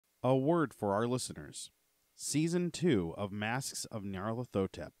A word for our listeners. Season 2 of Masks of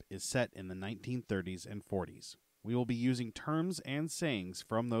Nyarlathotep is set in the 1930s and 40s. We will be using terms and sayings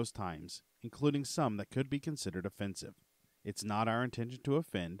from those times, including some that could be considered offensive. It's not our intention to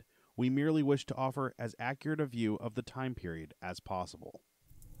offend. We merely wish to offer as accurate a view of the time period as possible.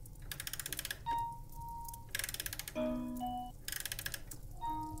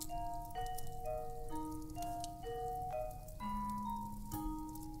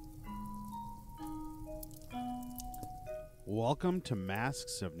 Welcome to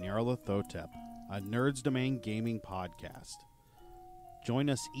Masks of Nyarlathotep, a Nerds Domain gaming podcast. Join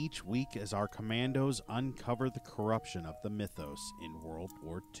us each week as our commandos uncover the corruption of the mythos in World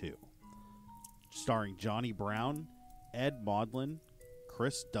War II. Starring Johnny Brown, Ed Maudlin,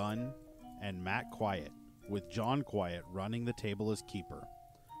 Chris Dunn, and Matt Quiett, with John Quiett running the table as keeper.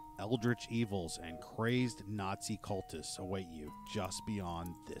 Eldritch evils and crazed Nazi cultists await you just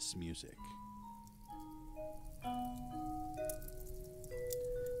beyond this music.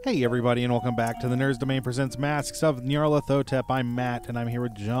 Hey everybody, and welcome back to the Nerds Domain Presents Masks of Nyarlathotep. I'm Matt, and I'm here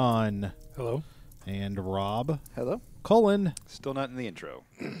with John. Hello. And Rob. Hello. Cullen. Still not in the intro.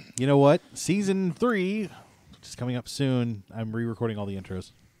 You know what? Season 3, which is coming up soon. I'm re-recording all the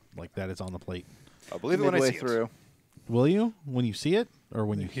intros. Like that is on the plate. I'll believe it when I see through. it. Will you? When you see it? Or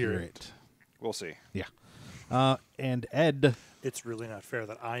when you hear it? We'll see. Yeah. And Ed. It's really not fair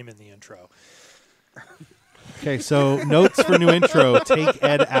that I'm in the intro. Okay, so notes for new intro. Take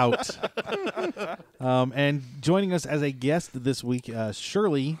Ed out. And joining us as a guest this week,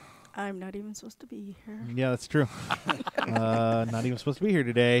 Shirley. I'm not even supposed to be here. Yeah, that's true. Not even supposed to be here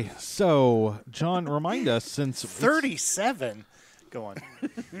today. So, John, remind us since 37. Go on.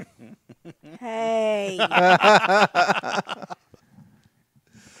 Hey.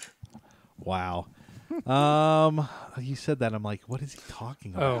 Wow. You said that. I'm like, what is he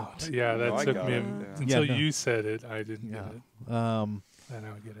talking about? Oh, yeah, that I took got me it, until Yeah, no. you said it. I didn't get it. And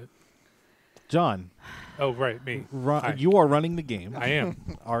now I get it. John. Oh, right, me. Hi. You are running the game. I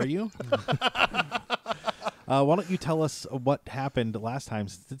am. Are you? Why don't you tell us what happened last time,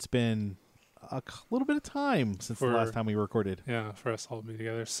 since it's been a little bit of time since the last time we recorded. Yeah, for us all to be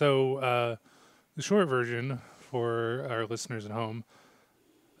together. So the short version for our listeners at home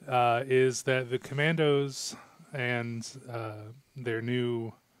is that the commandos and their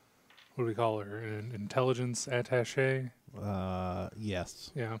new, what do we call her, an intelligence attaché?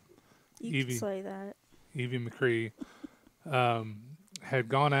 Yes. Yeah. You Evie. can say that. Evie McCrea had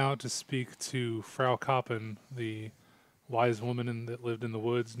gone out to speak to Frau Koppen, the wise woman that lived in the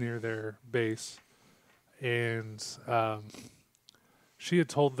woods near their base. And she had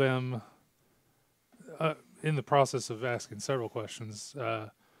told them, in the process of asking several questions,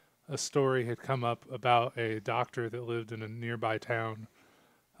 a story had come up about a doctor that lived in a nearby town.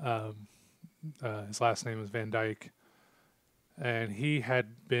 His last name was Van Dyke. And he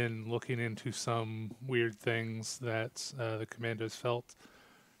had been looking into some weird things that the commandos felt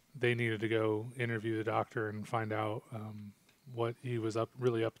they needed to go interview the doctor and find out what he was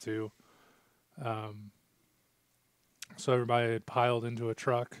really up to. So everybody had piled into a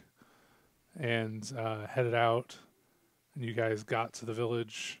truck and headed out. And you guys got to the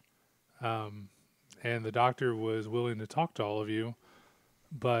village. And the doctor was willing to talk to all of you.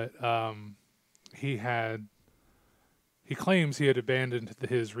 But he claims he had abandoned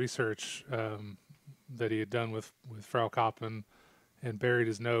his research that he had done with Frau Koppen and buried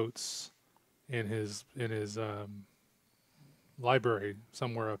his notes in his library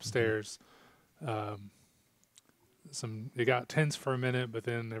somewhere upstairs. It got tense for a minute, but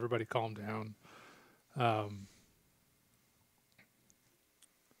then everybody calmed down.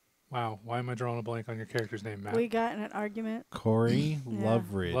 Wow, why am I drawing a blank on your character's name, Matt? We got in an argument. Kauri Yeah.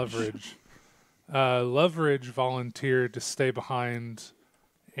 Loveridge. Loveridge. Loveridge volunteered to stay behind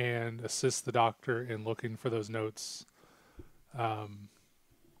and assist the doctor in looking for those notes. And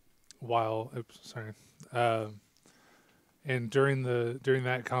during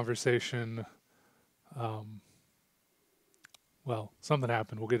that conversation, something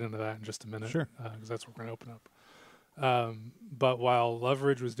happened. We'll get into that in just a minute. Sure. Because that's what we're going to open up. But while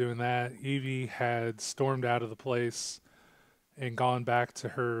Loveridge was doing that, Evie had stormed out of the place and gone back to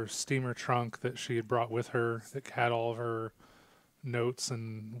her steamer trunk that she had brought with her that had all of her notes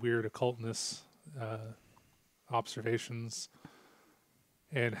and weird occultness observations,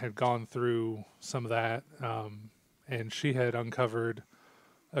 and had gone through some of that. And she had uncovered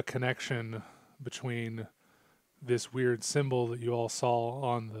a connection between this weird symbol that you all saw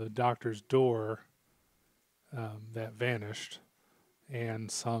on the doctor's door that vanished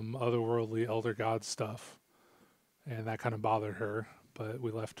and some otherworldly elder god stuff. And that kind of bothered her. but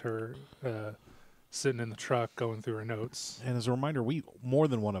we left her sitting in the truck going through her notes. And as a reminder, more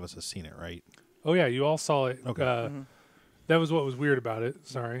than one of us has seen it, right? Oh yeah, you all saw it. Okay. That was what was weird about it.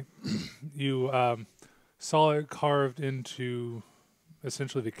 Sorry, you saw it carved into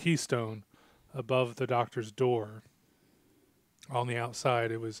essentially the keystone above the doctor's door. On the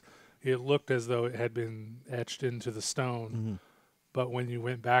outside, it looked as though it had been etched into the stone, but when you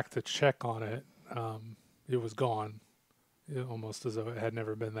went back to check on it, it was gone, almost as though it had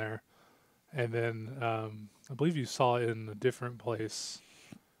never been there. And then I believe you saw it in a different place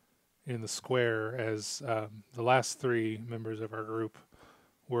in the square as the last 3 members of our group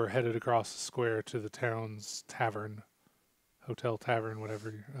were headed across the square to the town's tavern, hotel tavern,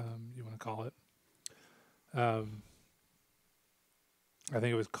 whatever you want to call it. I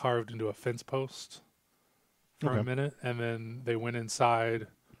think it was carved into a fence post for a minute, and then they went inside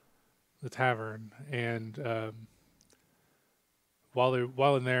the tavern. And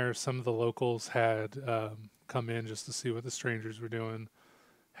while in there, some of the locals had come in just to see what the strangers were doing,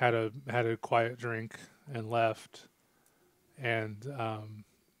 had a quiet drink, and left. And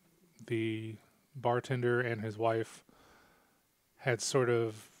the bartender and his wife had sort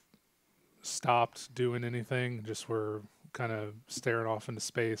of stopped doing anything, just were kind of staring off into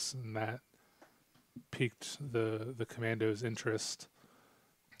space, and that piqued the commando's interest.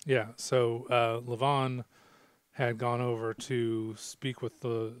 Yeah, so Levon had gone over to speak with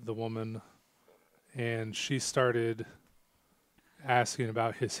the woman, and she started asking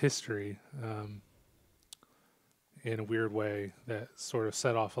about his history in a weird way that sort of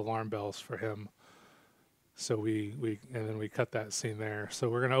set off alarm bells for him. So we cut that scene there. So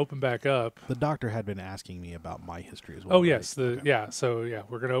we're going to open back up. The doctor had been asking me about my history as well. Oh, yes. Right? Okay. So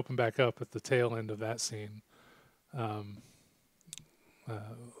we're going to open back up at the tail end of that scene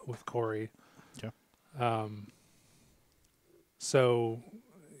with Kauri. Okay. So,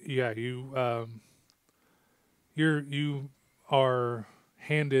 yeah, you are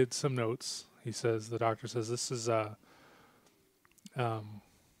handed some notes. He says, the doctor says, this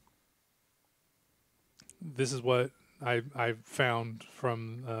is what I found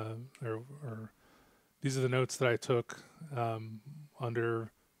from, or these are the notes that I took under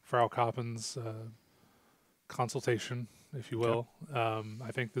Frau Koppen's consultation, if you will.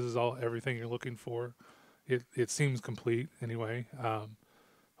 I think this is everything you're looking for. It seems complete anyway.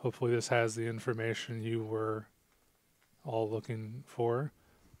 Hopefully this has the information you were all looking for.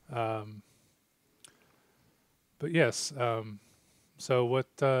 But yes, so what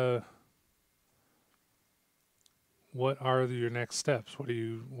are your next steps? Are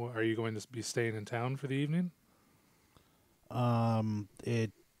you going to be staying in town for the evening?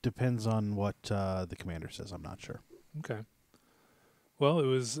 It depends on what the commander says. I'm not sure. Okay. Well, it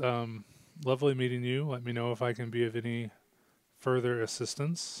was lovely meeting you. Let me know if I can be of any further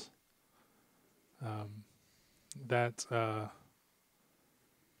assistance.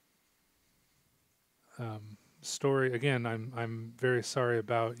 Story again. I'm very sorry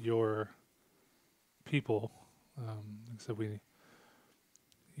about your people. Like I said,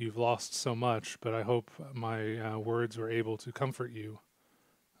 you've lost so much, but I hope my words were able to comfort you.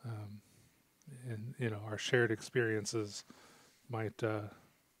 And our shared experiences might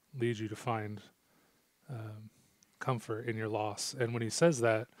lead you to find comfort in your loss. And when he says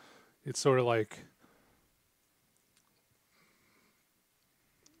that, it's sort of like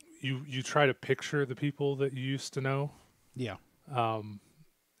you try to picture the people that you used to know. Yeah.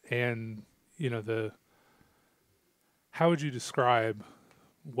 And how would you describe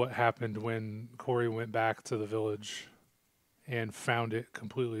what happened when Kauri went back to the village and found it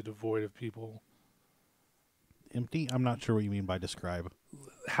completely devoid of people? Empty? I'm not sure what you mean by describe.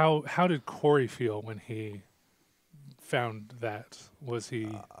 How did Kauri feel when he found that? Was he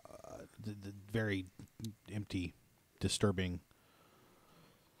very empty, disturbing?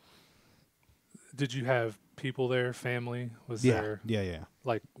 Did you have people there, family? Was Yeah. there Yeah.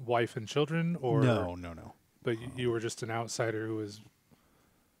 like wife and children, or No. But you were just an outsider who was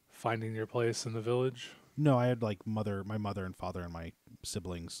finding your place in the village? No, I had like my mother and father and my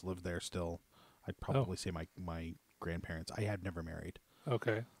siblings lived there still. I'd probably say my grandparents. I had never married.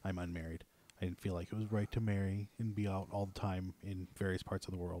 Okay. I'm unmarried. I didn't feel like it was right to marry and be out all the time in various parts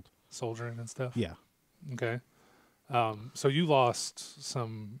of the world. Soldiering and stuff? Yeah. Okay. So you lost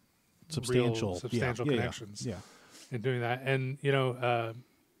some Substantial connections Yeah. in doing that. And,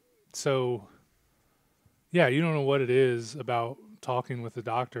 so, yeah, you don't know what it is about talking with the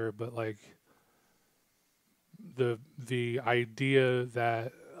doctor, but like the idea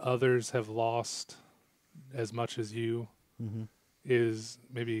that others have lost as much as you is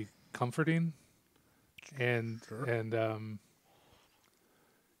maybe comforting, and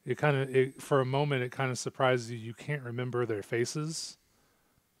for a moment it kind of surprises you. You can't remember their faces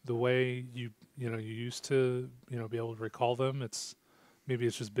the way you used to, be able to recall them. Maybe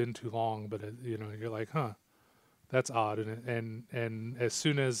it's just been too long, but you're like, huh, that's odd. And as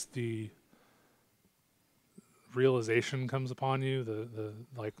soon as the realization comes upon you, the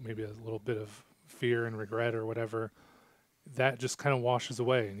like maybe a little bit of fear and regret or whatever, that just kind of washes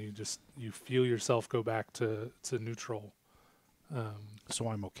away, and you feel yourself go back to neutral. So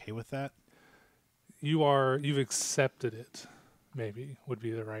I'm okay with that? You've accepted it, maybe would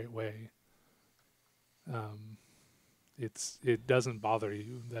be the right way. It doesn't bother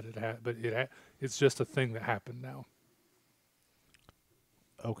you that but it's just a thing that happened now.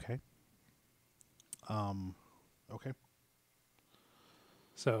 Okay. Okay.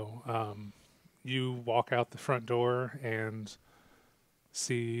 So, you walk out the front door and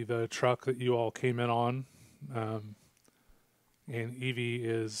see the truck that you all came in on, and Evie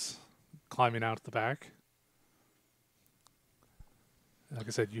is climbing out at the back. Like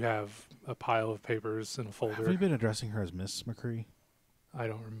I said, you have a pile of papers in a folder. Have we been addressing her as Miss McCrea?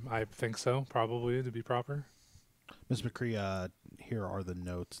 I think so, probably, to be proper. Miss McCrea, here are the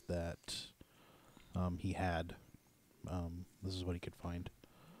notes that he had. This is what he could find.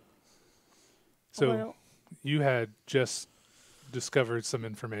 So Well- you had just discovered some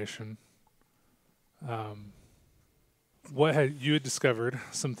information. You had discovered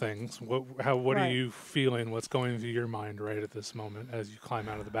some things. What are Right. you feeling? What's going through your mind right at this moment as you climb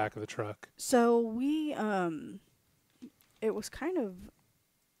out of the back of the truck? So we, it was kind of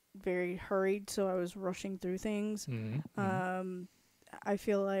very hurried, so I was rushing through things. Mm-hmm. I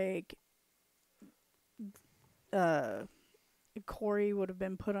feel like Kauri would have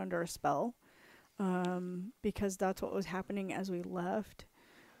been put under a spell, because that's what was happening as we left,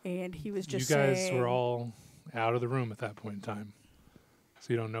 and he was just you guys saying, were all out of the room at that point in time,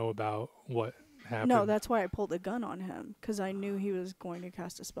 so you don't know about what happened. No, that's why I pulled a gun on him, because I knew he was going to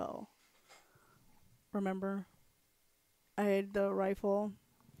cast a spell. Remember? I had the rifle,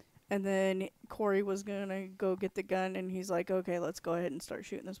 and then Kauri was going to go get the gun, and he's like, okay, let's go ahead and start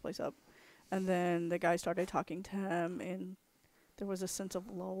shooting this place up. And then the guy started talking to him, and there was a sense of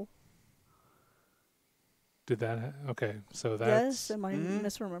lull. Did that? Okay, so that's Yes? Am I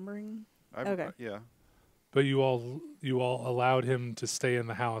misremembering? Okay. Yeah. But you all allowed him to stay in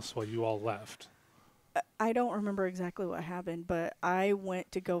the house while you all left. I don't remember exactly what happened, but I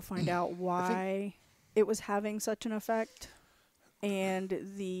went to go find out why it was having such an effect, and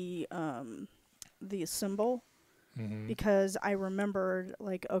the symbol, because I remembered,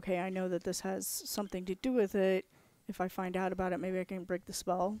 like, okay, I know that this has something to do with it. If I find out about it, maybe I can break the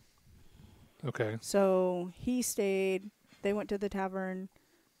spell. Okay. So he stayed. They went to the tavern,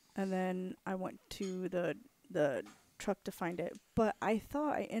 and then I went to the truck to find it. But I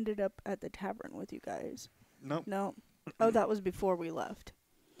thought I ended up at the tavern with you guys. Nope. No. Oh, that was before we left.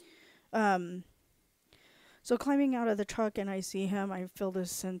 So climbing out of the truck and I see him, I feel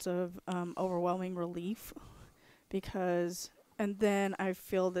this sense of overwhelming relief, and then I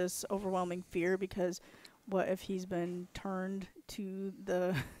feel this overwhelming fear, because what if he's been turned to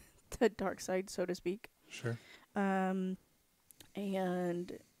the dark side, so to speak? Sure. And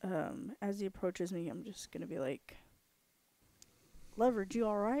as he approaches me, I'm just going to be like, Loveridge, you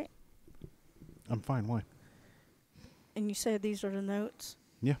all right? I'm fine. Why? And you said these are the notes?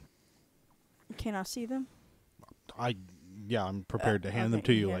 Yeah. Can I see them? I'm prepared to hand them okay,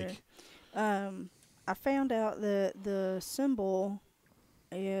 to you. yeah. Like, I found out that the symbol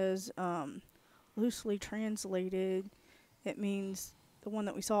is loosely translated. It means the one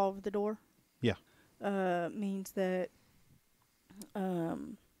that we saw over the door. yeah. Means that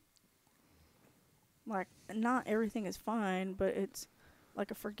like, not everything is fine, but it's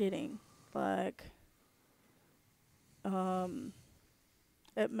like a forgetting. Like,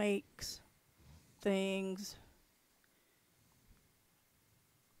 it makes things.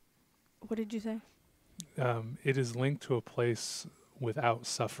 What did you say? It is linked to a place without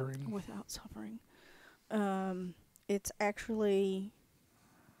suffering. Without suffering. It's actually.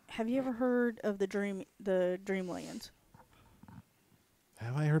 Have you ever heard of the Dreamlands?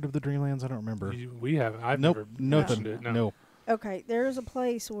 Have I heard of the Dreamlands? I don't remember. We haven't. I've Nope. never Nothing. mentioned it. No. Okay, there is a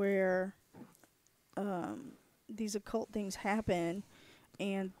place where these occult things happen,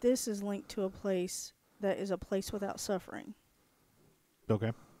 and this is linked to a place that is a place without suffering.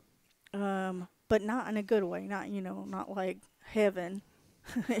 Okay. But not in a good way. Not like heaven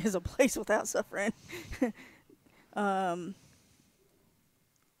is a place without suffering.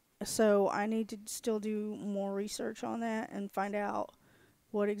 So I need to still do more research on that and find out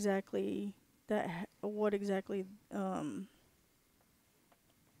what exactly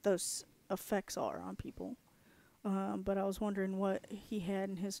those effects are on people. But I was wondering what he had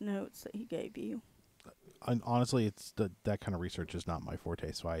in his notes that he gave you. And honestly, it's that kind of research is not my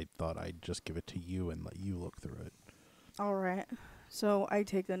forte, so I thought I'd just give it to you and let you look through it. All right. So I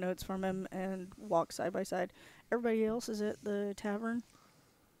take the notes from him and walk side by side. Everybody else is at the tavern.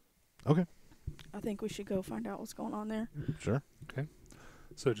 Okay. I think we should go find out what's going on there. Sure. Okay.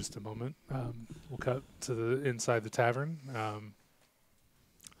 So just a moment. We'll cut to the inside the tavern.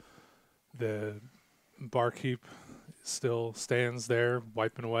 The barkeep still stands there,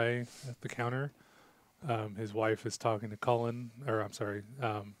 wiping away at the counter. His wife is talking to Cullen,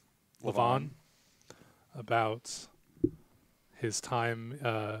 Levon, about his time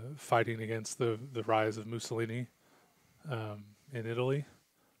fighting against the rise of Mussolini in Italy.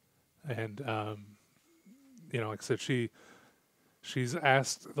 And, like I said, she's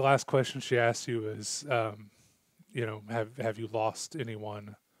asked, the last question she asked you is, have you lost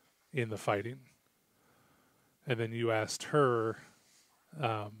anyone in the fighting? And then you asked her,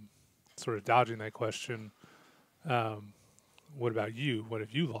 sort of dodging that question, what about you? What have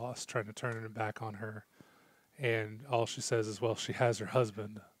you lost? Trying to turn it back on her. And all she says is, well, she has her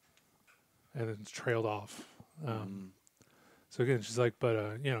husband. And then trailed off. So again, she's like,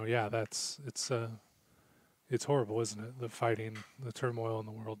 but, it's horrible, isn't it? The fighting, the turmoil in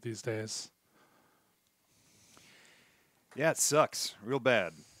the world these days. Yeah, it sucks. Real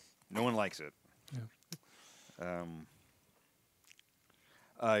bad. No one likes it. Yeah.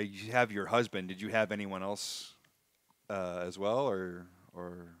 You have your husband. Did you have anyone else as well, or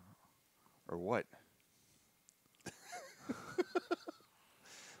what?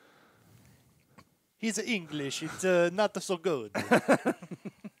 He's English. It's not so good.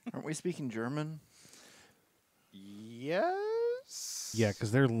 Aren't we speaking German? Yes. Yeah,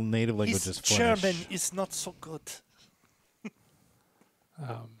 because their native language is His Flemish. German is not so good.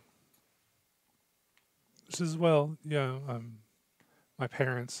 She says, well, my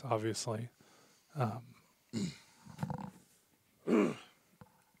parents, obviously. I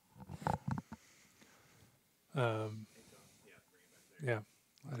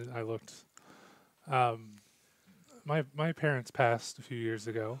looked. My parents passed a few years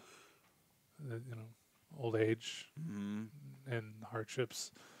ago. Old age and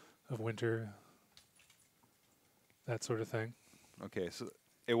hardships of winter, that sort of thing. Okay, so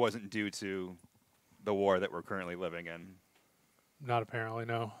it wasn't due to the war that we're currently living in. Not apparently,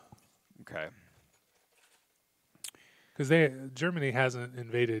 no. Okay. Because Germany hasn't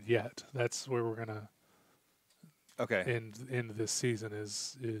invaded yet. That's where we're gonna end this season.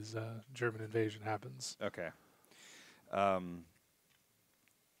 Is German invasion happens. Okay.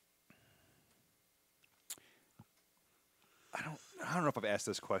 I don't know if I've asked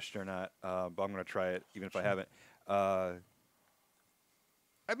this question or not, but I'm going to try it, even if I haven't. I've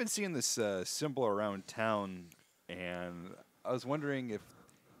been seeing this symbol around town, and I was wondering if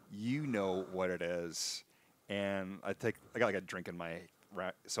you know what it is. And I got like a drink in my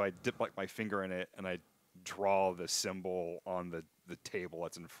rack, so I dip like my finger in it, and I draw the symbol on the table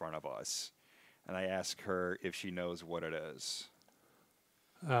that's in front of us. And I ask her if she knows what it is.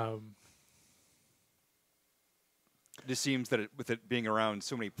 It just seems that with it being around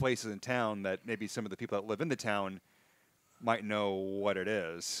so many places in town, that maybe some of the people that live in the town might know what it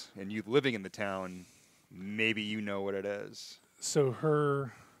is. And you living in the town, maybe you know what it is. So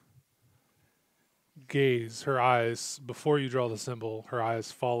her gaze, her eyes, before you draw the symbol, her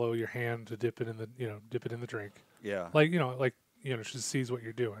eyes follow your hand to dip it in the drink. Yeah. She sees what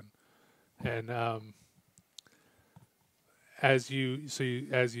you're doing. And as you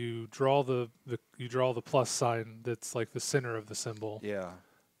draw the plus sign that's like the center of the symbol. Yeah.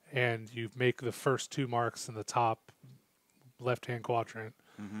 And you make the first two marks in the top left-hand quadrant.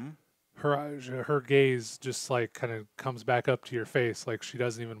 Mm-hmm. Her gaze just like kind of comes back up to your face, like she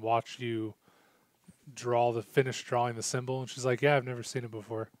doesn't even watch you finish drawing the symbol, and she's like, "Yeah, I've never seen it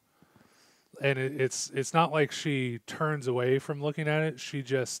before." And it's not like she turns away from looking at it. She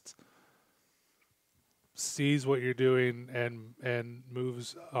just sees what you're doing and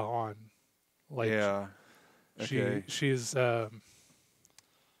moves on. Like, yeah. Okay. She's trying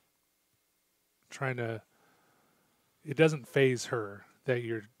to. It doesn't faze her that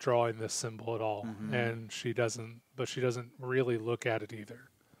you're drawing this symbol at all, and she doesn't really look at it either.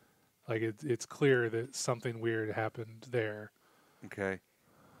 Like it's clear that something weird happened there. Okay.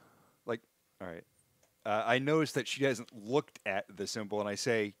 Like, all right. I noticed that she hasn't looked at the symbol, and I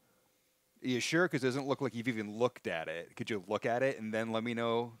say, "Are you sure? Because it doesn't look like you've even looked at it. Could you look at it and then let me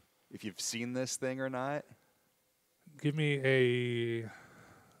know if you've seen this thing or not?" Give me a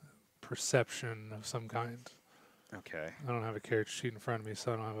perception of some kind. Okay. I don't have a character sheet in front of me,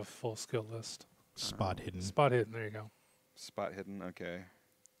 so I don't have a full skill list. Spot hidden. Spot hidden. There you go. Spot hidden. Okay.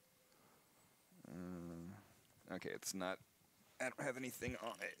 Okay, it's not. I don't have anything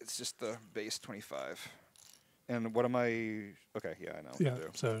on it. It's just the base 25. And what am I? Okay, yeah, I know. Yeah. What to do.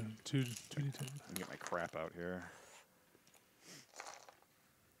 So 2d10. Let me get my crap out here.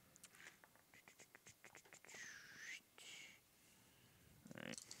 All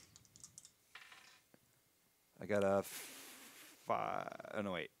right. I got a 5. Oh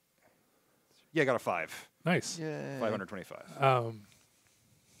no, wait. Yeah, I got a 5. Nice. Yeah. 525.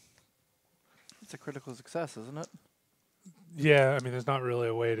 It's a critical success, isn't it? Yeah. I mean, there's not really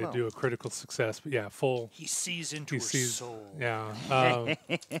a way to Well. do a critical success, but yeah, full. He sees into He her sees. soul. Yeah. How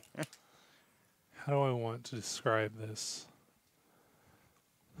do I want to describe this?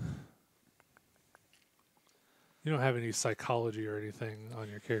 You don't have any psychology or anything on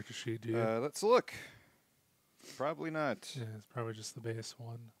your character sheet, do you? Let's look. Probably not. Yeah, it's probably just the base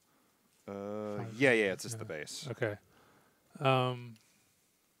one. Yeah, it's just Yeah. the base. Okay.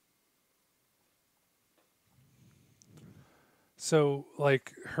 So,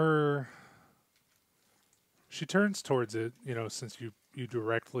 like, she turns towards it, since you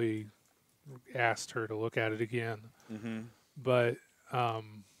directly asked her to look at it again. Mm-hmm. But,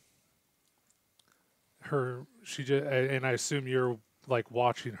 and I assume you're, like,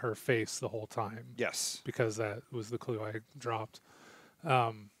 watching her face the whole time. Yes. Because that was the clue I dropped.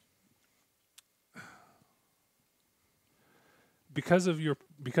 Because of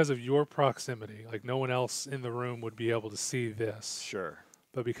your proximity, like no one else in the room would be able to see this. Sure.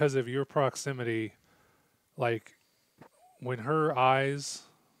 But because of your proximity, like when her eyes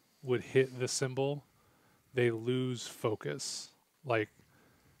would hit the symbol, they lose focus. Like,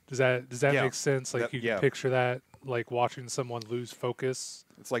 does that Yeah. make sense? Like That- you yeah. can picture that, like watching someone lose focus.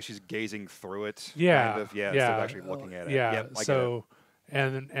 It's like she's gazing through it. Yeah, Kind of, yeah. yeah, Instead of actually looking at it. Yeah. Yep, I get it. So,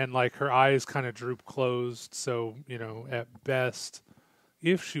 and like her eyes kind of droop closed. So at best,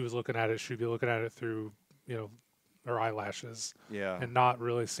 if she was looking at it, she'd be looking at it through her eyelashes Yeah. and not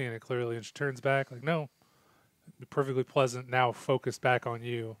really seeing it clearly. And she turns back like, no, perfectly pleasant. Now focused back on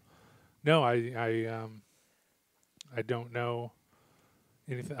you. No, I don't know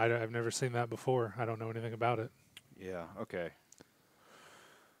anything. I've never seen that before. I don't know anything about it. Yeah. Okay.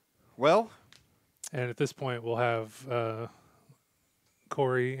 Well. And at this point, we'll have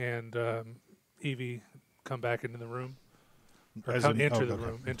Kauri and Evie come back into the room. Or As come in- enter oh, the okay.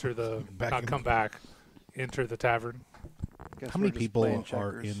 room. Enter the Back not in- come back. Enter the tavern. Guess How we're many just people playing are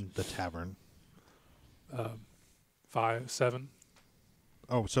checkers. in the tavern? 5, 7,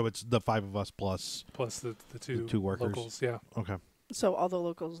 Oh, so it's the 5 of us plus. plus the two workers. locals. Yeah, Okay. So all the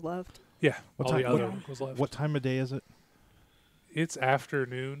locals left. yeah. What all the time- other what- locals left. What time of day is it? It's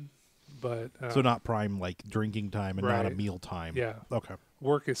afternoon, but So not prime like drinking time and not a right. meal time. yeah, Okay.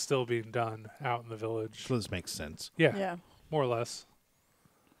 work is still being done out in the village. So this makes sense. Yeah, Yeah. more or less.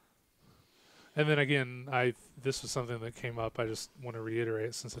 And then again, this was something that came up. I just want to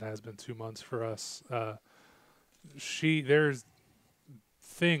reiterate since it has been 2 months for us. There's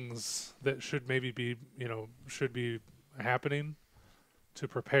things that should maybe be should be happening to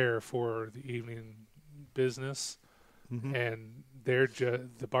prepare for the evening business, Mm-hmm. and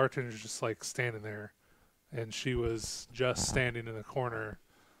the bartender's just like standing there, and she was just standing in the corner,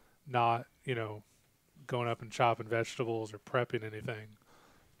 not going up and chopping vegetables or prepping anything,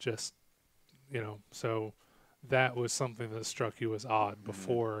 just so that was something that struck you as odd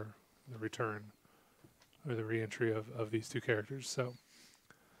before the return or the re-entry of these two characters. So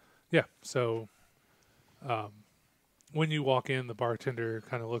yeah, so when you walk in, the bartender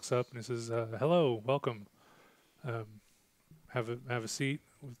kind of looks up and he says, hello, welcome, have a seat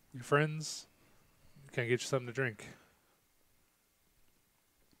with your friends, can I get you something to drink?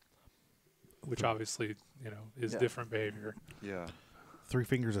 Which obviously is Yeah. different behavior. Yeah. 3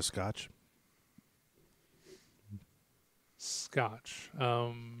 fingers of scotch. Scotch.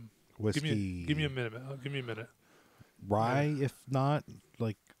 Whiskey. Give me a minute. Give me a minute. Rye, if not,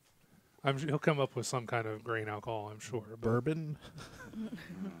 like He'll come up with some kind of grain alcohol, I'm sure. But bourbon.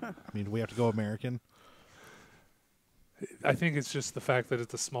 I mean, do we have to go American? I think it's just the fact that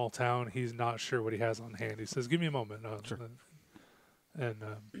it's a small town. He's not sure what he has on hand. He says, "Give me a moment." Sure. And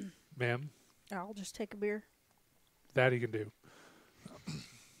ma'am, I'll just take a beer. that he can do.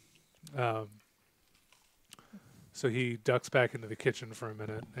 So he ducks back into the kitchen for a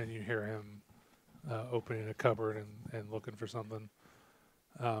minute, and you hear him opening a cupboard and looking for something.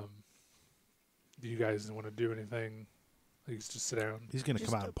 Do you guys want to do anything? Like, just sit down. He's gonna Just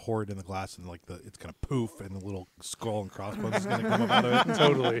come out a- and pour it in the glass, and like it's gonna poof, and the little skull and crossbones is gonna come up out of it.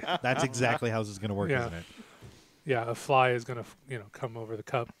 Totally. That's exactly how this is gonna work, Yeah. isn't it? a fly is gonna come over the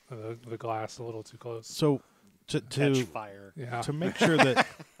cup, the glass a little too close. So Catch to fire. Yeah. to make sure that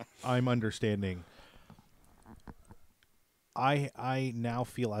I'm understanding, I now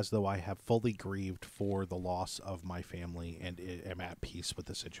feel as though I have fully grieved for the loss of my family and am at peace with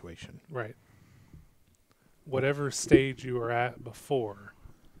the situation. Right. Whatever stage you were at before,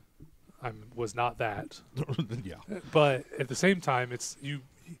 was not that. Yeah. But at the same time, it's you.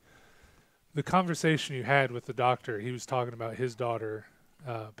 The conversation you had with the doctor, he was talking about his daughter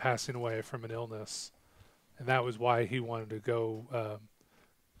passing away from an illness, and that was why he wanted to go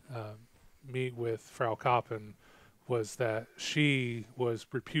meet with Frau Koppen, was that she was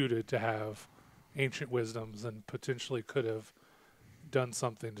reputed to have ancient wisdoms and potentially could have done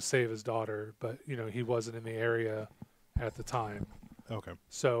something to save his daughter, but he wasn't in the area at the time. Okay.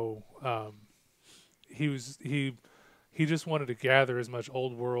 So he just wanted to gather as much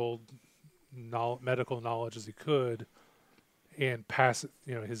old world medical knowledge as he could and pass it.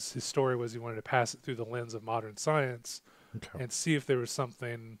 His story was he wanted to pass it through the lens of modern science Okay. and see if there was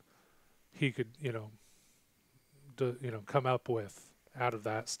something he could come up with out of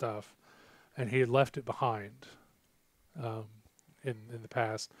that stuff. And he had left it behind in the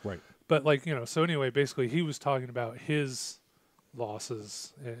past. Right. But so anyway, basically he was talking about his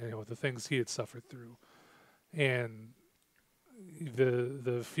losses and the things he had suffered through, and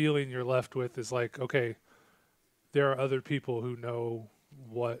the feeling you're left with is like, okay, there are other people who know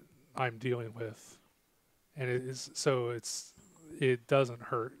what I'm dealing with, and it doesn't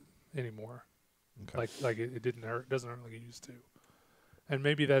hurt anymore. Okay. Like it didn't hurt, doesn't hurt like it used to. And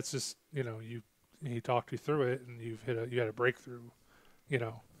maybe that's just he talked you through it, and you had a breakthrough.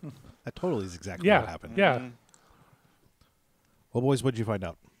 That totally is exactly Yeah, what happened. yeah. Mhm. Well, boys, what'd you find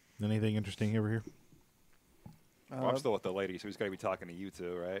out? Anything interesting over here? Well, I'm still with the lady, so he's got to be talking to you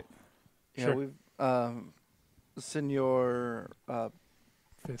two, right? Yeah, Sure. we've Senor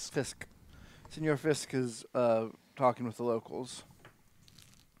Fisk. Fisk. Senor Fisk is talking with the locals.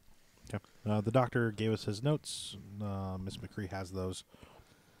 Okay. The doctor gave us his notes. Miss McCrea has those.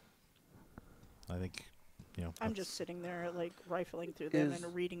 I think, I'm that's- just sitting there, like, rifling through them Is-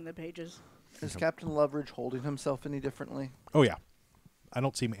 and reading the pages. Is Okay. Captain Loveridge holding himself any differently? Oh yeah, I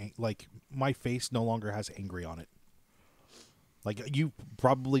don't seem like my face no longer has angry on it. Like you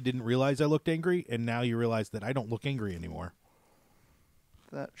probably didn't realize I looked angry, and now you realize that I don't look angry anymore.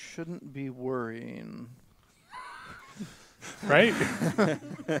 That shouldn't be worrying. Right?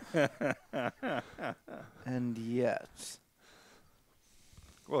 And yet,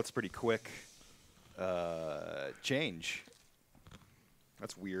 Well, it's pretty quick change.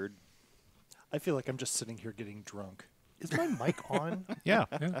 That's weird. I feel like I'm just sitting here getting drunk. Is my mic on? Yeah.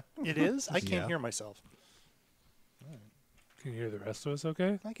 Yeah. It is? I can't Yeah. hear myself. Can you hear the rest of us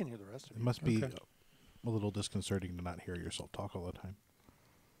okay? I can hear the rest of It you. must be Okay. a little disconcerting to not hear yourself talk all the time.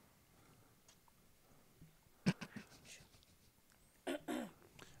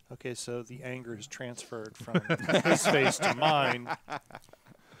 Okay, so the anger is transferred from his face to mine.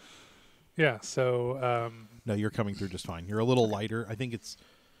 Yeah, so No, you're coming through just fine. You're a little lighter. I think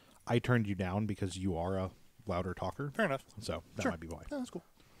I turned you down because you are a louder talker, Fair enough. so that Sure. might be why. Yeah, that's cool.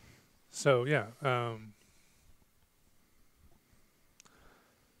 So yeah,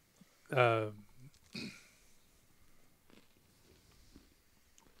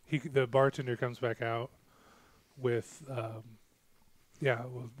 the bartender comes back out with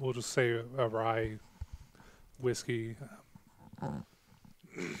we'll just say a rye whiskey,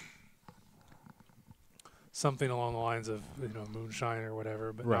 something along the lines of moonshine or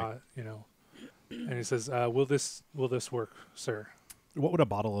whatever, but Right. not. And he says, "Will this work, sir?" What would a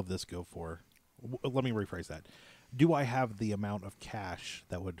bottle of this go for? Let me rephrase that. Do I have the amount of cash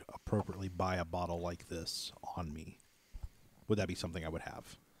that would appropriately buy a bottle like this on me? Would that be something I would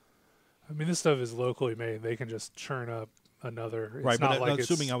have? I mean, this stuff is locally made. They can just churn up another. It's Right, not but like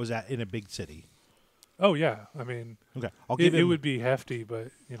assuming it's, I was in a big city. Oh yeah, I mean, Okay, I'll give it him. would be hefty,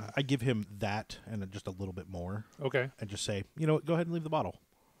 but I give him that and just a little bit more, okay. and just say, what, go ahead and leave the bottle.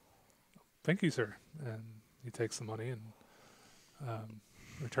 Thank you, sir. And he takes the money and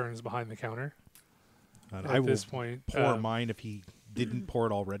returns behind the counter. And At I will this point, pour mine if he didn't pour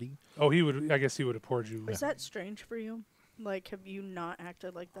it already. Oh, he would. I guess he would have poured you. Is that strange for you? Like, have you not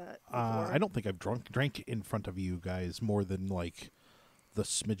acted like that before? I don't think I've drank in front of you guys more than like the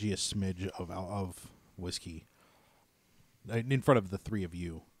smidgiest smidge of whiskey in front of the three of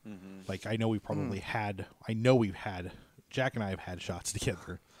you. Mm-hmm. Like I know we probably had. I know we've had. Jack and I have had shots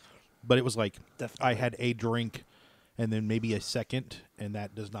together, but it was like Definitely. I had a drink, and then maybe a second, and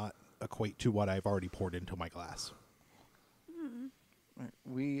that does not equate to what I've already poured into my glass.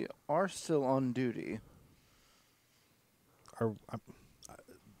 we are still on duty.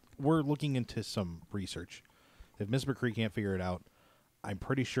 we're looking into some research. If Miss McCrea can't figure it out, I'm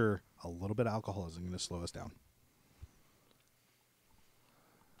pretty sure a little bit of alcohol isn't going to slow us down.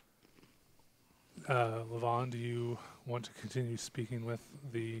 Levon, do you want to continue speaking with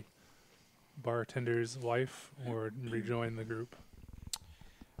the bartender's wife or rejoin the group?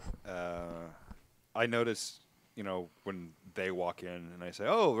 I notice, when they walk in, and I say,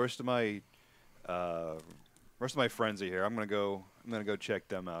 "Oh, rest of my friends are here. I'm gonna go check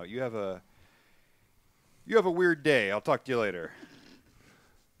them out. You have a weird day. I'll talk to you later."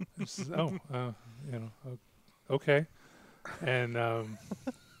 Okay. And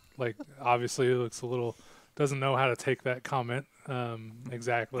obviously it looks doesn't know how to take that comment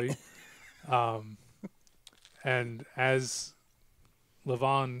exactly. And as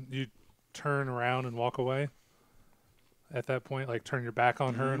Levon, you turn around and walk away at that point, turn your back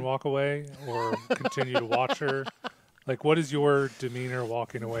on her and walk away, or continue to watch her. What is your demeanor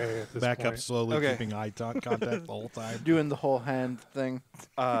walking away at this Back point? up slowly, Okay. keeping eye contact the whole time. Doing the whole hand thing.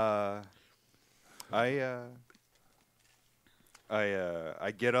 I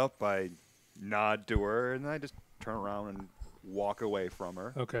get up, I nod to her, and I just turn around and walk away from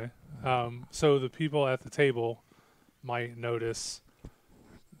her. Okay. So the people at the table might notice,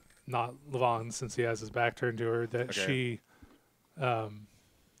 not Levon, since he has his back turned to her, that Okay.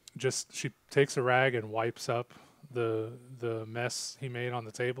 she takes a rag and wipes up the mess he made on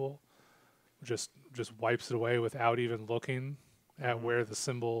the table. Just wipes it away without even looking at where the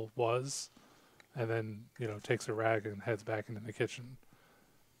symbol was, and then takes a rag and heads back into the kitchen.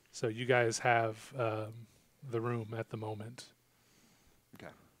 So you guys have the room at the moment.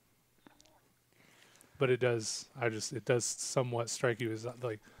 Okay. But it does somewhat strike you as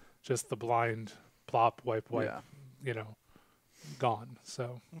just the blind plop, wipe, Yeah. Gone.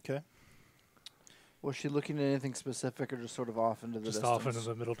 So Okay. Was she looking at anything specific or just sort of off into the just distance? off into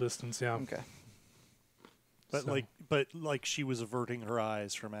the middle distance, yeah. Okay. But So- like she was averting her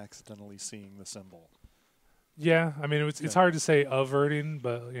eyes from accidentally seeing the symbol. Yeah, I mean it's Yeah. hard to say averting,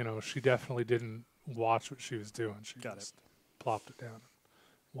 but she definitely didn't watch what she was doing. She Got it. just plopped it down,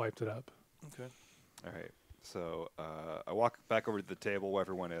 wiped it up. Okay. All right. So I walk back over to the table where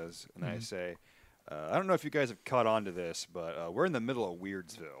everyone is, and I say, I don't know if you guys have caught on to this, but we're in the middle of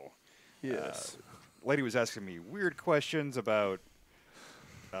Weirdsville. Yes. Lady was asking me weird questions about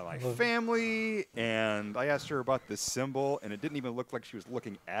my family, and I asked her about the symbol, and it didn't even look like she was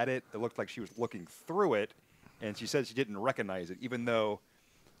looking at it. It looked like she was looking through it, and she said she didn't recognize it, even though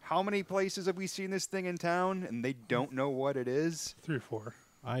how many places have we seen this thing in town, and they don't know what it is? 3 or 4.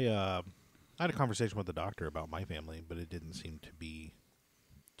 I had a conversation with the doctor about my family, but it didn't seem to be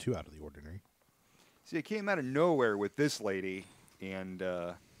too out of the ordinary. See, it came out of nowhere with this lady, and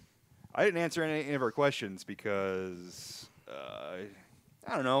I didn't answer any of her questions because, I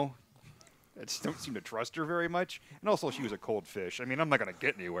don't know, I just don't seem to trust her very much. And also, she was a cold fish. I mean, I'm not going to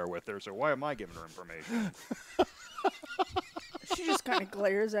get anywhere with her, so why am I giving her information? She just kind of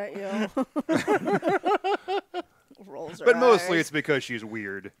glares at you. Rolls her But mostly eyes. it's because she's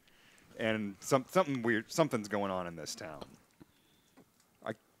weird, and something's going on in this town.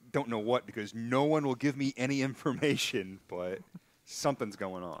 I don't know what, because no one will give me any information, but something's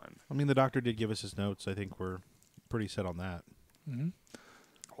going on. I mean, the doctor did give us his notes. I think we're pretty set on that. Mm-hmm.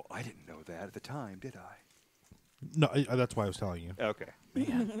 Well, I didn't know that at the time, did I? No, that's why I was telling you. Okay.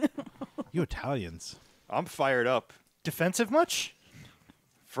 Man, you Italians. I'm fired up. Defensive much?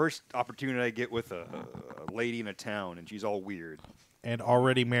 First opportunity I get with a lady in a town, and she's all weird. And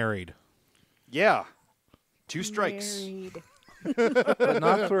already married. Yeah. 2 strikes. Married. But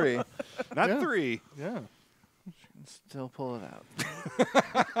not 3. Not Yeah. 3. Yeah. Still pull it out.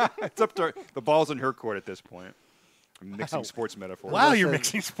 It's up to her. The ball's in her court at this point. I'm mixing Wow. sports metaphors. Wow, you're Listen,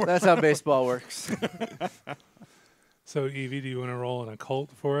 mixing sports. That's how baseball works. So Evie, do you want to roll an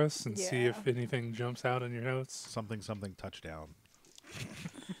occult for us and see Yeah. if anything jumps out in your notes? Something touchdown.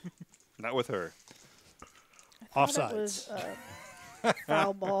 Not with her. I thought it was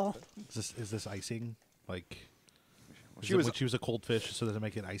foul ball. Is this icing? Like, She was when she was a cold fish, so does it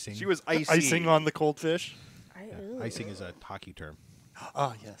make it icing? she was icy. Icing on the cold fish. Yeah, icing is a hockey term.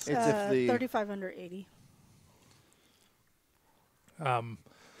 Ah, yes. It's if the 3,580.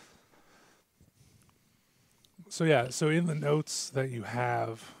 So in the notes that you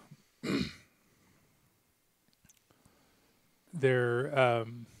have, they're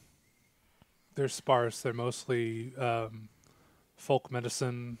sparse. They're mostly folk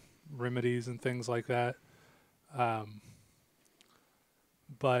medicine remedies and things like that.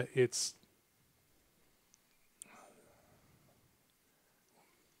 But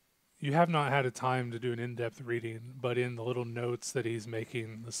you have not had a time to do an in-depth reading, but in the little notes that he's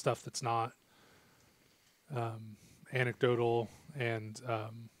making, the stuff that's not anecdotal and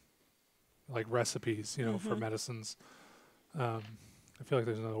like recipes, you know, for medicines. I feel like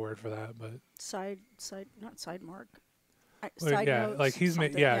there's another word for that, but not side mark. well, Side yeah, notes, like he's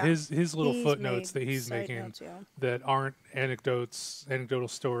made, something, his little He's footnotes made that he's side making notes, yeah. that aren't anecdotal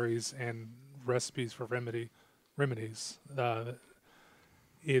stories and recipes for remedies.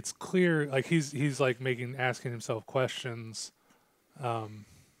 It's clear, like he's like asking himself questions.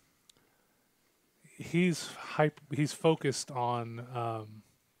 He's focused on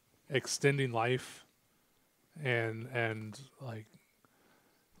extending life and like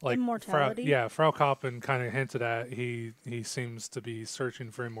immortality. Frau Koppen kind of hinted at he seems to be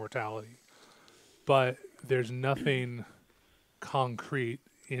searching for immortality, but there's nothing concrete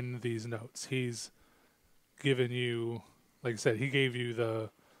in these notes. He's given you, like I said, he gave you the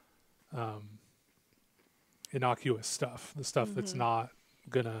innocuous stuff, the stuff that's not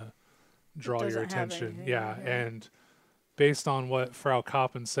gonna draw your Doesn't have attention. anything, Yeah, and based on what Frau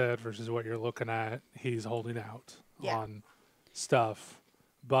Koppen said versus what you're looking at, he's holding out on stuff.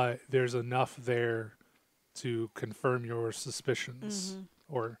 But there's enough there to confirm your suspicions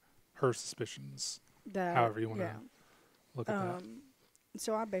or her suspicions, however you want to look at that.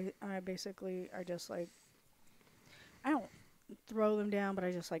 So I basically just like, I don't throw them down, but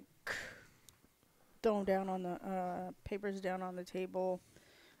I just like throw them down on the papers down on the table,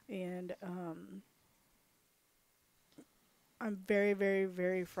 and I'm very, very,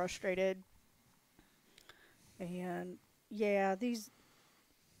 very frustrated. And yeah, these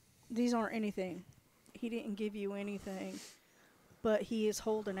aren't anything. He didn't give you anything, but he is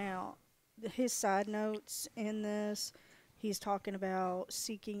holding out. His side notes in this, he's talking about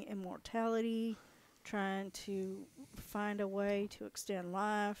seeking immortality, trying to find a way to extend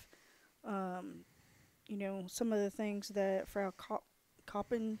life. You know, some of the things that Frau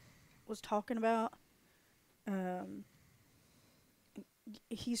Koppen was talking about,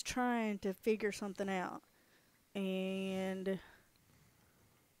 he's trying to figure something out. And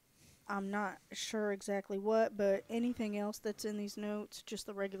I'm not sure exactly what, but anything else that's in these notes, just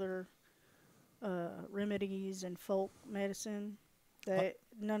the regular remedies and folk medicine, that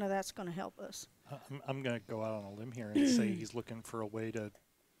none of that's going to help us. I'm going to go out on a limb here and say he's looking for a way to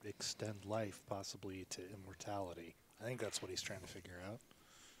extend life, possibly to immortality. I think that's what he's trying to figure out.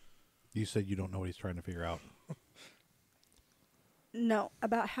 You said you don't know what he's trying to figure out. No,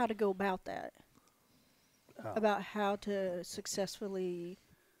 about how to go about that. About how to successfully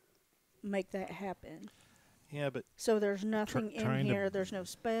make that happen. Yeah, but So there's nothing in trying to- here. There's no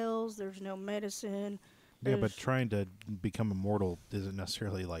spells. There's no medicine. Yeah, but There's- trying to become immortal isn't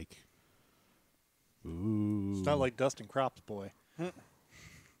necessarily like. Ooh. it's not like Dustin Crops, boy.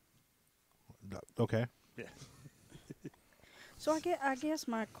 Okay. Yeah. So I guess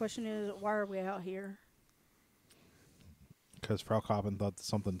my question is, why are we out here? Because Frau Koppen thought that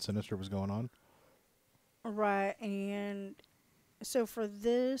something sinister was going on. Right, and so for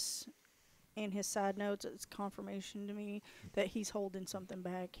this and his side notes, it's confirmation to me that he's holding something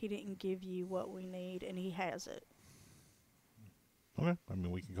back. He didn't give you what we need, and he has it. Okay. I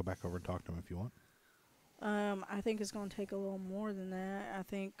mean, we can go back over and talk to him if you want. I think it's going to take a little more than that. I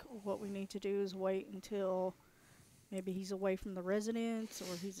think what we need to do is wait until maybe he's away from the residence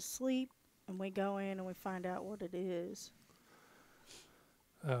or he's asleep, and we go in and we find out what it is.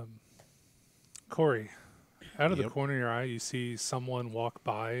 Kauri, out of the Yep. corner of your eye, you see someone walk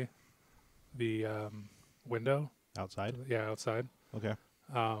by the window. Outside? Yeah, outside. Okay.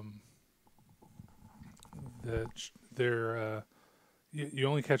 They're you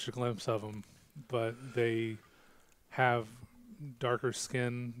only catch a glimpse of them, but they have darker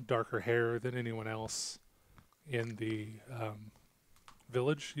skin, darker hair than anyone else in the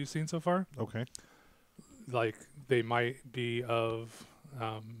village you've seen so far. Okay. Like they might be of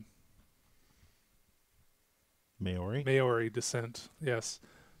Maori descent, yes,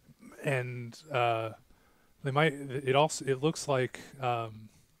 and they might. It looks like a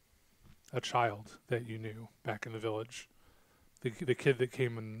child that you knew back in the village, the kid that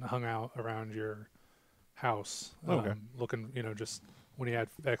came and hung out around your house, Okay. looking, just when he had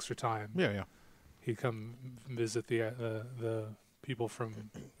extra time. Yeah. He'd come visit the people from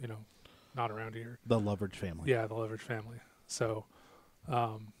not around here. The Loveridge family. Yeah, the Loveridge family. So,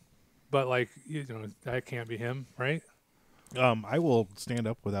 but like that can't be him, right? I will stand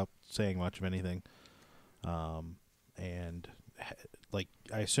up without saying much of anything. And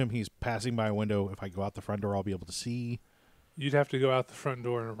I assume he's passing by a window. If I go out the front door, I'll be able to see. You'd have to go out the front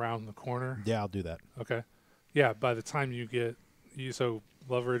door and around the corner. Yeah, I'll do that. Okay. Yeah, by the time you get So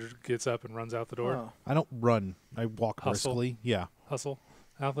Loveridge gets up and runs out the door. Oh. I don't run. I walk Hustle. briskly. Yeah. Hustle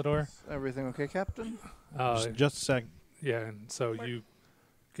out the door. Everything okay, Captain? Just a sec. Yeah, and so you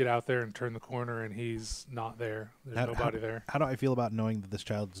get out there and turn the corner, and he's not there. There's nobody there. How do I feel about knowing that this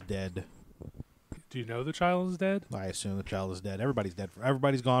child's dead? Do you know the child is dead? I assume the child is dead. Everybody's dead.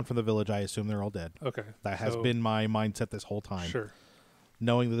 Everybody's gone from the village. I assume they're all dead. Okay. That has been my mindset this whole time. Sure.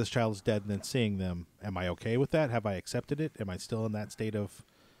 Knowing that this child is dead and then seeing them, am I okay with that? Have I accepted it? Am I still in that state of...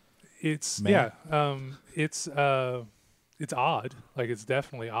 It's Man. it's odd. Like, it's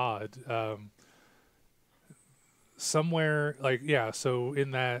definitely odd. Somewhere, like, so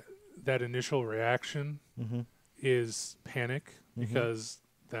in that initial reaction Mhm. is panic Mhm. because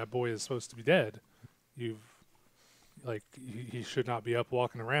that boy is supposed to be dead. He should not be up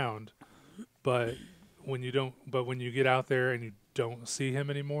walking around. But when you get out there and you don't see him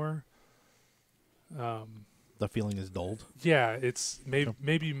anymore, the feeling is dulled. yeah, it's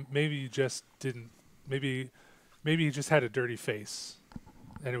maybe you just didn't, maybe he just had a dirty face,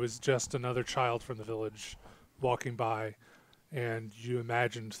 and it was just another child from the village walking by, and you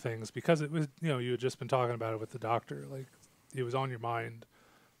imagined things because it was, you had just been talking about it with the doctor, like it was on your mind,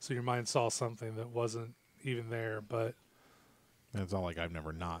 so your mind saw something that wasn't even there. But It's not like I've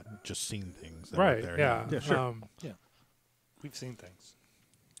never not just seen things. That right, aren't there. yeah, Sure. We've seen things.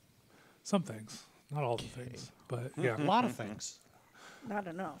 some things, not all the things, but yeah. A lot of things. Not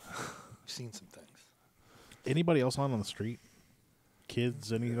enough. We've seen some things. Anybody else on the street?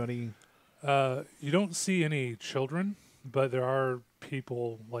 Kids? Anybody? You don't see any children, but there are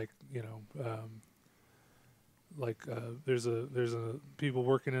people there's a people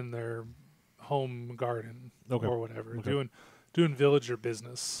working in their home garden or whatever, doing villager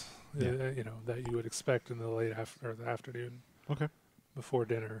business, that you would expect in the late the afternoon. Okay. Before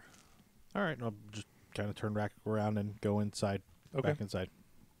dinner. All right. I'll just kind of turn back around and go inside. Okay. Back inside.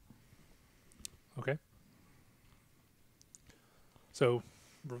 Okay. So,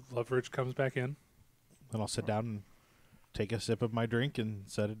 Loveridge comes back in. And I'll sit down and take a sip of my drink and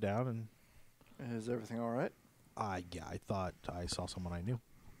set it down. And Is everything all right? yeah, I thought I saw someone I knew.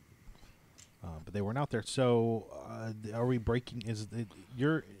 But they weren't out there. So, are we breaking?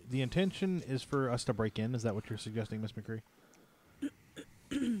 The intention is for us to break in? Is that what you're suggesting, Miss McCrea?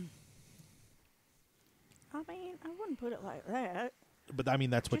 I mean, I wouldn't put it like that. But I mean,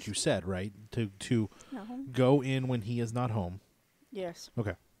 that's what you said, right? To No. go in when he is not home. Yes.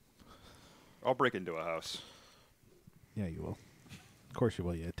 Okay. I'll break into a house. Yeah, you will. Of course you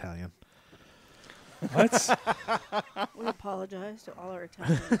will, you Italian. What? We apologize to all our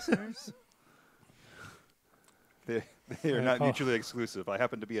Italian listeners. They are not mutually exclusive. I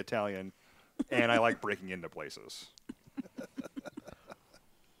happen to be Italian, and I like breaking into places.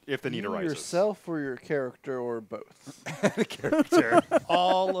 If the need You arises. yourself or your character or both? The character.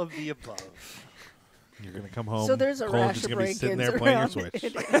 All of the above. You're gonna come home. So there's a Cole's rash just of gonna be sitting break-ins there playing your around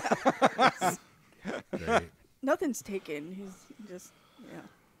Switch. it. Great. Nothing's taken. He's just,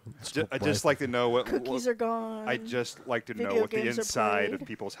 I just like to know what. Cookies are gone. I just like to know Video what the games are inside of played.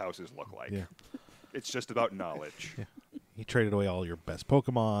 people's houses look like. Yeah. It's just about knowledge. Yeah. He traded away all your best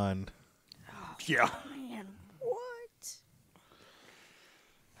Pokemon. Yeah. Man, what?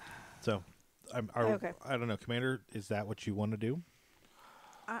 So, Okay. I don't know, Commander. Is that what you want to do?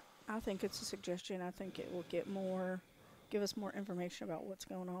 I think it's a suggestion. I think it will give us more information about what's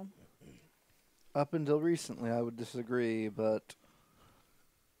going on. Up until recently, I would disagree, but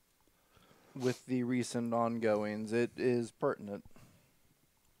with the recent ongoings, it is pertinent.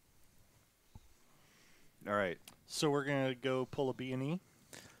 All right. So we're going to go pull a B&E?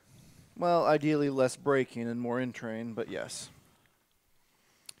 Well, ideally less breaking and more in-train, but yes.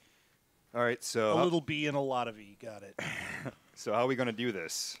 All right. So A little B and a lot of E. Got it. So how are we going to do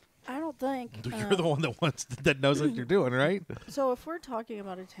this? I don't think. You're the one that knows what you're doing, right? So if we're talking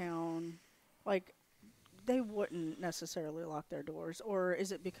about a town, like, they wouldn't necessarily lock their doors, or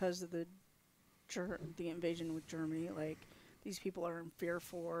is it because of the invasion with Germany? Like, these people are in fear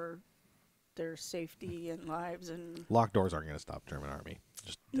for their safety and lives, and Locked doors aren't going to stop German army.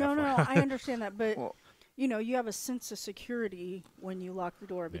 Just no, FYI. I understand that, but Well, you have a sense of security when you lock the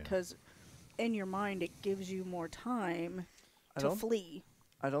door because in your mind it gives you more time to flee.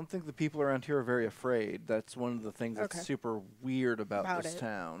 I don't think the people around here are very afraid. That's one of the things that's super weird about this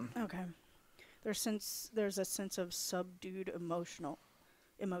town. Okay. There's a sense of subdued emotion.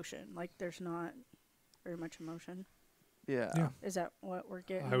 Like there's not very much emotion. Yeah. Is that what we're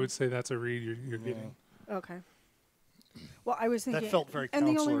getting? I would say that's a read you're getting. Okay. Well, I was thinking That felt very and the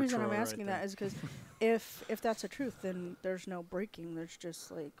only Counselor reason I'm Troy asking right that is because if that's the truth, then there's no breaking. There's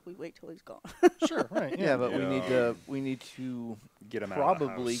just like we wait till he's gone. Sure, right. Yeah, but Yeah. we need to Get him out of the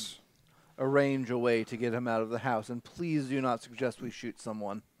probably house. arrange a way to get him out of the house. And please do not suggest we shoot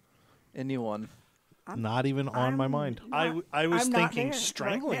someone, anyone. Not even on my mind. I was I'm not thinking there right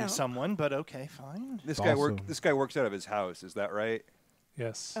strangling now. someone, but okay, fine. This Also- guy works out of his house. Is that right?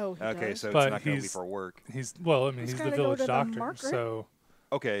 Yes. Oh, he Okay, does? so But it's not going to be he's- for work. He's well. I mean, He's he's the gotta go village to the doctor, market. so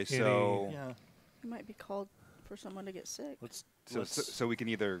Okay, so Yeah. He might be called for someone to get sick. so we can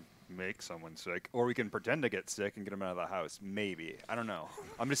either make someone sick, or we can pretend to get sick and get him out of the house. Maybe, I don't know.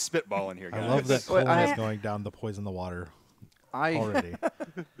 I'm just spitballing here, guys. I love that Wait, Cullen I- is going down the poison the water I already.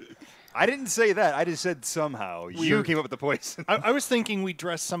 I didn't say that. I just said somehow you came up with the poison. I was thinking we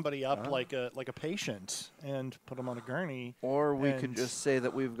dress somebody up like a patient and put them on a gurney. Or we could And- just say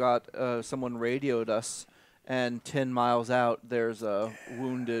that we've got someone radioed us, and 10 miles out there's a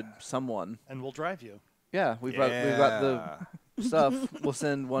wounded someone. And we'll drive you. Yeah, we've got the stuff. We'll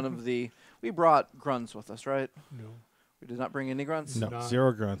send one of the. We brought grunts with us, right? no. We did not bring any grunts. No, Not-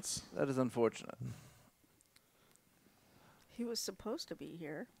 0 grunts. That is unfortunate. He was supposed to be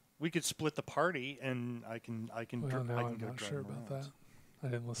here. We could split the party, and I can Well, dr- now I can I'm go not drive sure him about around. that. I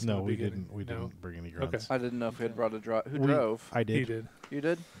didn't listen. No, to the we beginning. didn't. We No. didn't bring any grunts. I didn't know if we had brought a drive. Who We- drove? I He did. did. You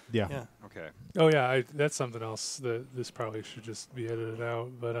did? Yeah. Yeah. Okay. Oh yeah, that's something else that this probably should just be edited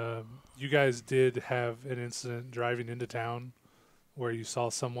out. But you guys did have an incident driving into town where you saw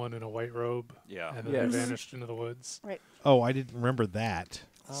someone in a white robe Yeah. and then Yes. they vanished into the woods. Oh, I didn't remember that.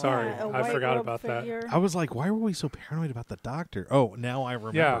 Sorry, A I white forgot robe about that. figure. I was like, why were we so paranoid about the doctor? Oh, now I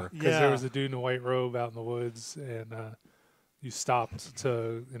remember. Yeah, because Yeah. there was a dude in a white robe out in the woods, and you stopped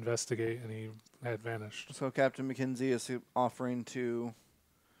to investigate, and he had vanished. So Captain McKenzie is offering to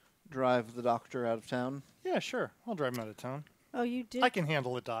drive the doctor out of town. Yeah, sure. I'll drive him out of town. Oh, you did. I can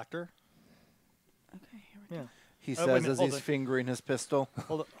handle a doctor. Okay, here we Yeah. go. He wait a says minute, as hold he's on. fingering his pistol.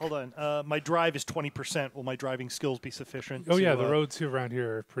 Hold on. My drive is 20%. Will my driving skills be sufficient? Oh to, yeah, the roads here around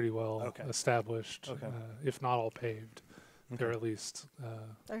here are pretty well Okay. established, Okay. if not all paved. They're at least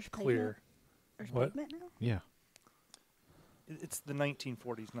There's clear. Pavement. There's What? pavement now. Yeah. It's the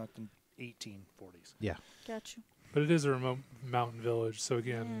 1940s, not the 1840s. Yeah. Got you. But it is a remote mountain village, so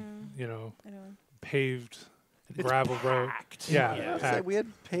again, you know, Anyway. paved It's gravel road. packed. Yeah, I was packed. like, we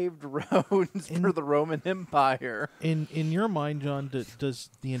had paved roads for the Roman Empire. In your mind, John, does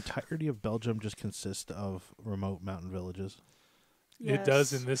the entirety of Belgium just consist of remote mountain villages? It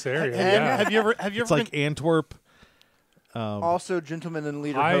does Yes. in this area. And yeah. have you ever It's been, like Antwerp. Also, gentlemen in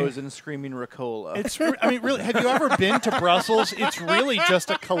I- lederhosen screaming Ricola. I mean, really, have you ever been to Brussels? It's really just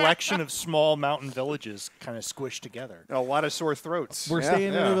a collection of small mountain villages kind of squished together. A lot of sore throats. We're Yeah. staying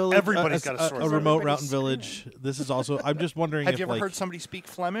in Yeah. a village. Everybody's got a sore a throat. remote Everybody's mountain village. This is also. I'm just wondering Have if you ever like, heard somebody speak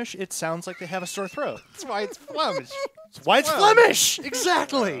Flemish? It sounds like they have a sore throat. That's why it's Flemish. That's why it's Flemish.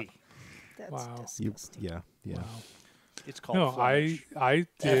 Exactly. That's Wow. you, disgusting. yeah. Wow. It's called No, Flemish. I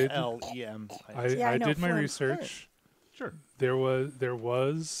did. Flem. Yeah, I I know did my Flem. research. Sure. There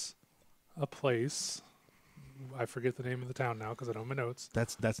was a place. I forget the name of the town now because I don't have my notes.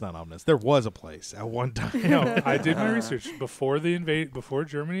 That's not ominous. There was a place at one time. No, I did my research before before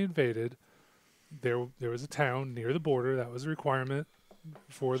Germany invaded. There was a town near the border that was a requirement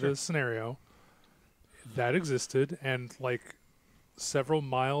for the scenario that existed, and like several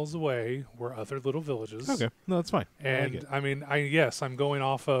miles away were other little villages. Okay, no, that's fine. I like And it. I mean, I'm going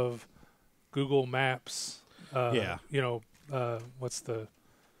off of Google Maps. Yeah. You know, what's the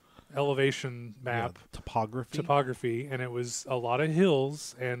elevation map? Yeah, Topography, and it was a lot of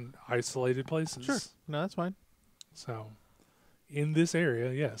hills and isolated places. Sure. No, that's fine. So, in this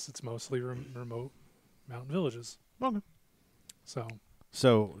area, yes, it's mostly remote mountain villages. Okay.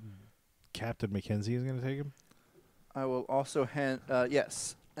 So, Captain McKenzie is going to take him. I will also hand.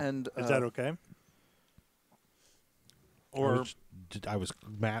 Yes, and Is that okay? Or Which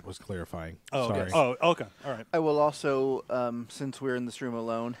Matt was clarifying. oh, Sorry. okay. Oh, okay. All right. I will also, since we're in this room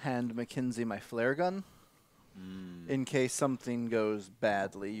alone, hand McKenzie my flare gun. In case something goes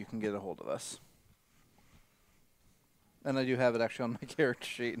badly, you can get a hold of us. And I do have it actually on my character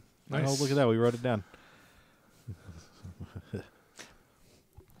sheet. nice. Oh, look at that. We wrote it down.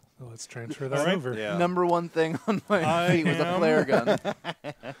 So let's transfer that right. over. Yeah. Number one thing on my I feet was a am- flare gun.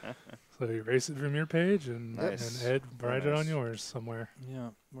 So you erase it from your page, and, Nice. and Ed, Very write it on nice. yours somewhere. Yeah.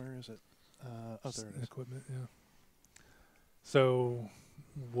 Where is it? Oh, there it is. Equipment, yeah. So,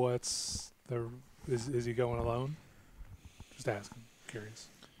 what's the? Is he going alone? Just asking. Curious.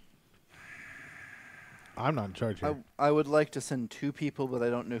 I'm not in charge here. I would like to send 2 people, but I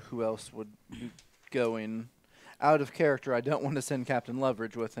don't know who else would be going. out of character, I don't want to send Captain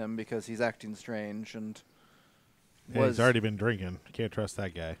Loveridge with him because he's acting strange and Yeah, he's already been drinking. Can't trust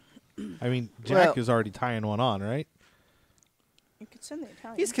that guy. I mean, Jack Well- is already tying one on, right? You could send the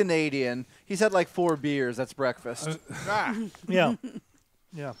Italian. He's Canadian. He's had like 4 beers. That's breakfast. Yeah.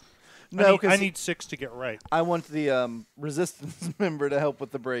 Yeah. No, I need because 6 to get right. I want the resistance member to help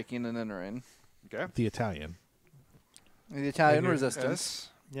with the breaking and entering. Okay. The Italian. The Italian And you're- resistance.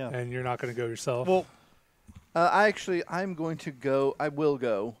 Yeah. And you're not going to go yourself. Well, I'm going to go. I will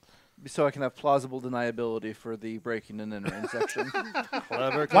go, so I can have plausible deniability for the breaking and entering section.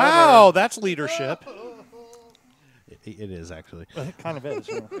 Clever. wow, that's leadership. It is, actually. It kind of is.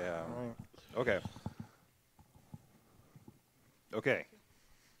 Yeah. Yeah. Right. Okay. Okay.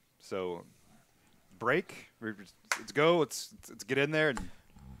 So, break. Let's go. Let's get in there and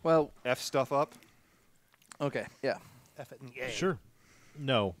Well, F stuff up. okay, yeah. F it and yay. Sure.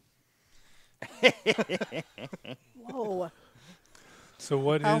 No. Whoa. So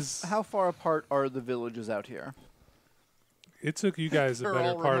what is? How far apart are the villages out here? It took you guys a They're better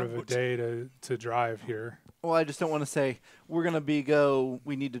all part of a remote. day to drive here. Well, I just don't want to say we're gonna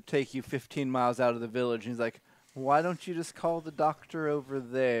we need to take you 15 miles out of the village. And he's like, why don't you just call the doctor over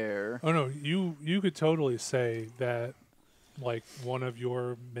there? Oh no, you could totally say that, like one of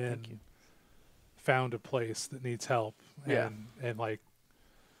your men found a place that needs help, Yeah. and like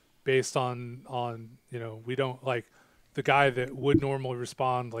based on we don't like the guy that would normally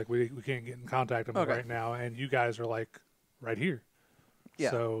respond, like we can't get in contact with him Okay. right now, and you guys are like right here.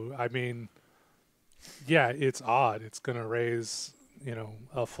 Yeah. So I mean, yeah, it's odd. It's gonna raise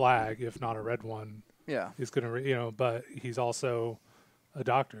a flag, if not a red one. Yeah. He's gonna but he's also a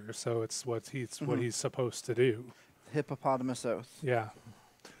doctor, so it's what he's supposed to do. Hippopotamus oath. Yeah.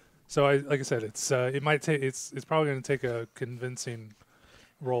 So like I said, it's it might take it's probably going to take a convincing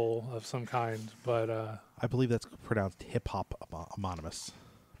role of some kind, but I believe that's pronounced hip-hop anonymous.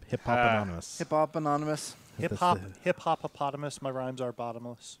 Hip-hop Ah. anonymous. Hip hop anonymous. Hip hop, hippopotamus. My rhymes are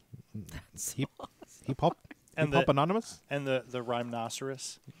bottomless. Hip-hop? And Hip-hop the- anonymous? And the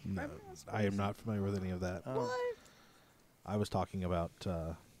rhinoceros. No, I am not familiar with any of that. Oh. I was talking about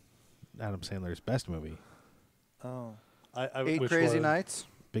Adam Sandler's best movie, Oh. 8 Which Crazy was- Nights.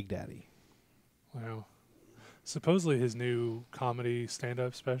 Big Daddy. wow. Supposedly his new comedy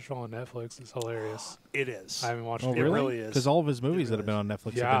stand-up special on Netflix is hilarious. It is. I haven't watched Oh, it. It really? really is. Because all of his movies that really have been on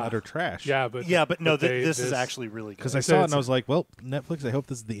Netflix have Yeah. been utter trash. Yeah, but no, they- this is actually really good. Because They I said saw it it's and I a- was like, well, Netflix, I hope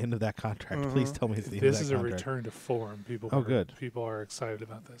this is the end of that contract. Please tell me it's the end of this that is a contract. return to form. Good. People are excited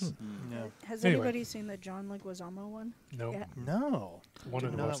about this. Yeah. Has Anyway. anybody seen the John Leguizamo one? No, Yeah. No. one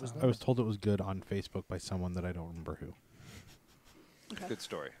of Didn't them know was that was I was told it was good on Facebook by someone that I don't remember who. Okay. Good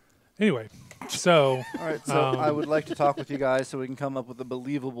story. Anyway, so All right, so Um, I would like to talk with you guys so we can come up with a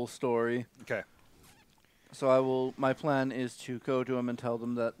believable story. Okay. So my plan is to go to them and tell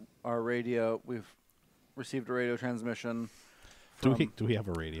them that we've received a radio transmission. Do from- we have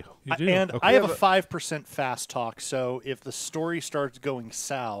a radio? you do. And Okay. I have Yeah, a 5% fast talk, so if the story starts going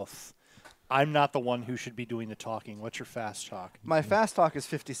south, I'm not the one who should be doing the talking. What's your fast talk? My fast talk is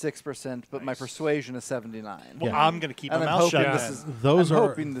 56%, but my Nice. persuasion is 79. Well, Yeah. I'm going to keep my And I'm mouth hoping shut. this then. is Those I'm are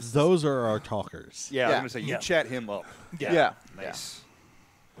hoping this is- those are our talkers. Yeah, I was Yeah. going to say, you Yeah. chat him up. Yeah. Nice.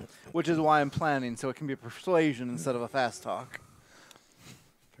 Which is why I'm planning, so it can be a persuasion instead of a fast talk.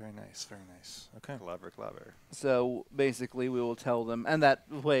 Very nice, very nice. Okay. Clever, clever. So basically, we will tell them, and that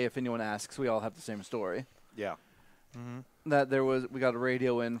way, if anyone asks, we all have the same story. Yeah. Mm-hmm. That we got a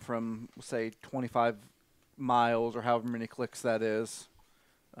radio in from, say, 25 miles or however many clicks that is,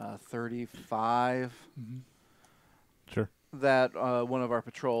 35. Mhm. Sure. That one of our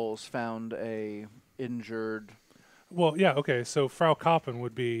patrols found a injured. Well, yeah, okay. So Frau Koppen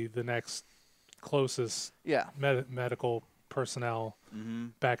would be the next closest Yeah. medical personnel Mm-hmm.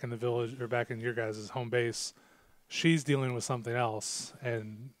 back in the village or back in your guys' home base. She's dealing with something else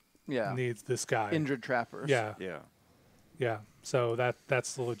and Yeah. needs this guy. Injured trappers. Yeah, Yeah. yeah. So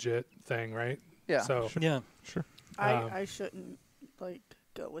that's the legit thing, right? Yeah. So, Yeah. Sure. Um, I shouldn't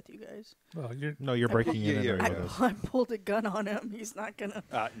go with you guys. well, you're No, you're breaking in and yeah, entering yeah. with us. I pulled a gun on him. He's not gonna.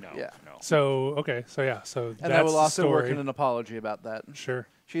 No. Yeah. No. so okay. So yeah. So And that's I will the also work story. in an apology about that. Sure.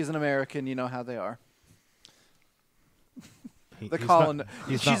 She's an American. You know how they are. He- The he's colon. not-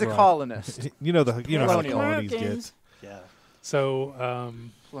 he's She's not a wrong. colonist. You know how the Colonial. colonies get. Americans. Yeah. So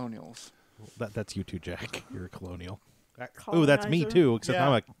Colonials. That's you too, Jack. You're a colonial. Uh, Oh, that's me Colonizer. too. Except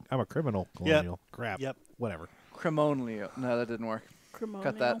Yeah. I'm a criminal colonial. Crap. Yep. Whatever. Crimonio. No, that didn't work. Criminal.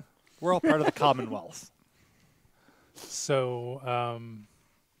 Cut that. We're all part of the Commonwealth. so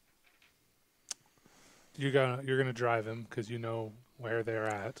you're gonna drive him because you know where they're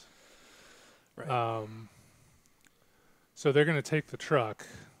at. Right. So they're going to take the truck.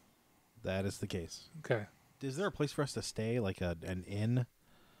 That is the case. Okay. Is there a place for us to stay, like an inn?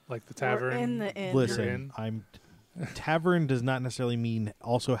 Like the tavern. We're in the inn. You're Listen, in? Tavern does not necessarily mean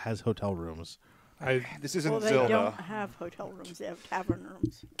also has hotel rooms. This isn't Well, they Zelda. don't have hotel rooms. They have tavern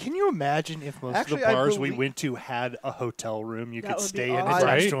rooms. Can you imagine if most Actually, of I the bars we believe- went to had a hotel room you That could would be stay in awesome.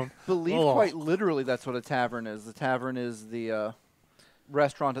 attached Right? to them? Believe Oh. quite literally that's what a tavern is. The tavern is the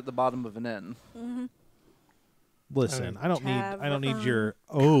restaurant at the bottom of an inn. Mm-hmm. Listen, I don't need Tavern. your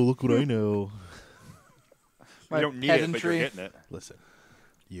look what I know. You don't need it, but you're pedantry. getting it. Listen,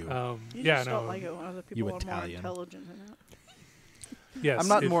 you. You yeah, just no. don't like it when other people You are more Italian. intelligent than that. Yes. I'm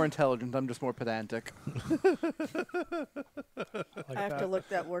not if- more intelligent. I'm just more pedantic. like I have that. to look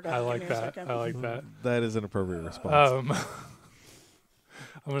that word up. I Give like me a that. second. I like that. That is an appropriate response.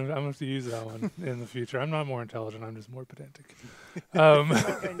 I'm gonna have to use that one in the future. I'm not more intelligent. I'm just more pedantic. I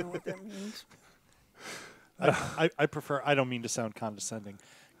think I know what that means. I prefer. I don't mean to sound condescending.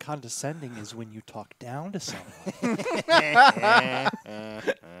 Condescending is when you talk down to someone.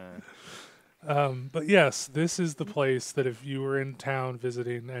 But yes, this is the place that if you were in town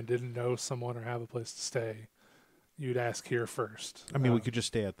visiting and didn't know someone or have a place to stay, you'd ask here first. I mean, we could just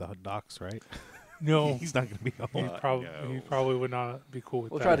stay at the docks, right? No, He's not going to be he home. probably no. he probably would not be cool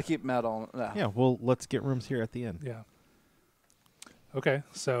with We'll that. try to keep him out all. Yeah, well, let's get rooms here at the inn. Yeah. Okay,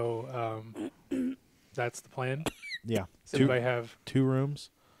 so that's the plan. Yeah, Does anybody have? 2 rooms.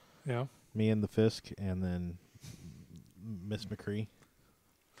 Yeah. Me and the Fisk, and then Miss McCrea.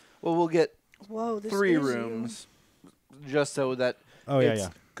 Well, we'll get Whoa, this 3 is you. rooms, just so that Oh yeah, It's yeah.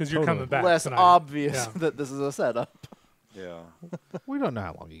 Because you're Totally. coming back less tonight. obvious Yeah. that this is a setup. Yeah. We don't know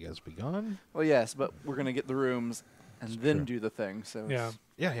how long you guys will be gone. Well, yes, but we're gonna get the rooms and It's then true. do the thing. So Yeah. it's-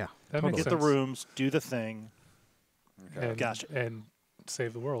 Yeah. That Totally. makes Get sense. the rooms, do the thing. And, Gotcha. and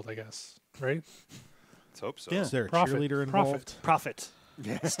save the world, I guess. Right? Let's hope so. Yeah. Is there a Profit. cheerleader involved? Profit.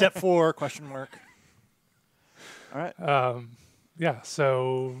 Step 4? Question mark. all right. Yeah.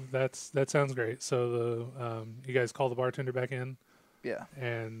 So that sounds great. So the you guys call the bartender back in Yeah,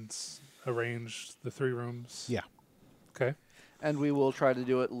 and arrange the 3 rooms. Yeah. Okay. and we will try to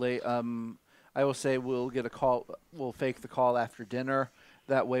do it late. I will say we'll get a call. We'll fake the call after dinner.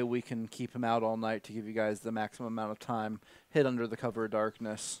 That way we can keep him out all night to give you guys the maximum amount of time. Hid under the cover of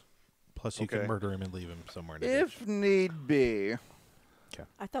darkness, Plus, you Okay. can murder him and leave him somewhere in a if ditch. need be.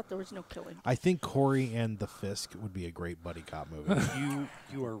 I thought there was no killing. I think Kauri and the Fisk would be a great buddy cop movie.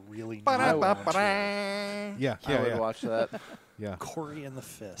 You are really I not would- on to yeah, I would watch that. yeah. Cory and the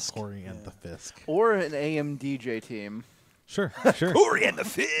Fisk. Kauri and Yeah. the Fisk. Or an AM DJ team. Sure, sure. Cory and the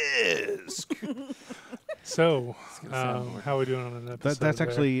Fisk. So sound how are we doing on an episode? That's there?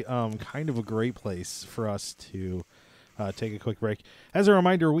 actually kind of a great place for us to take a quick break. As a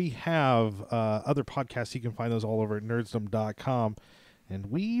reminder, we have other podcasts. You can find those all over at nerdsdom.com. And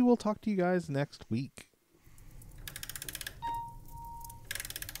we will talk to you guys next week.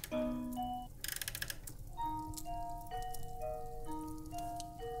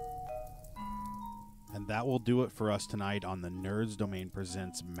 And that will do it for us tonight on the Nerds Domain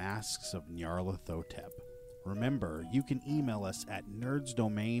Presents Masks of Nyarlathotep. Remember, you can email us at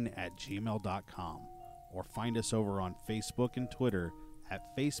nerdsdomain@gmail.com or find us over on Facebook and Twitter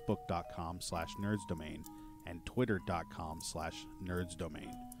at facebook.com/nerdsdomain and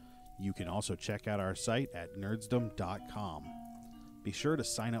twitter.com/nerdsdomain. You can also check out our site at nerdsdom.com. Be sure to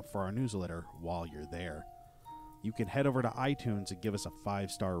sign up for our newsletter while you're there. You can head over to iTunes and give us a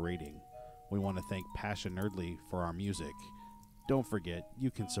 5-star rating. We want to thank Passion Nerdly for our music. Don't forget,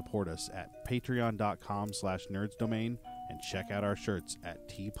 you can support us at patreon.com/nerdsdomain and check out our shirts at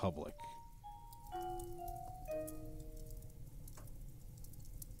TeePublic.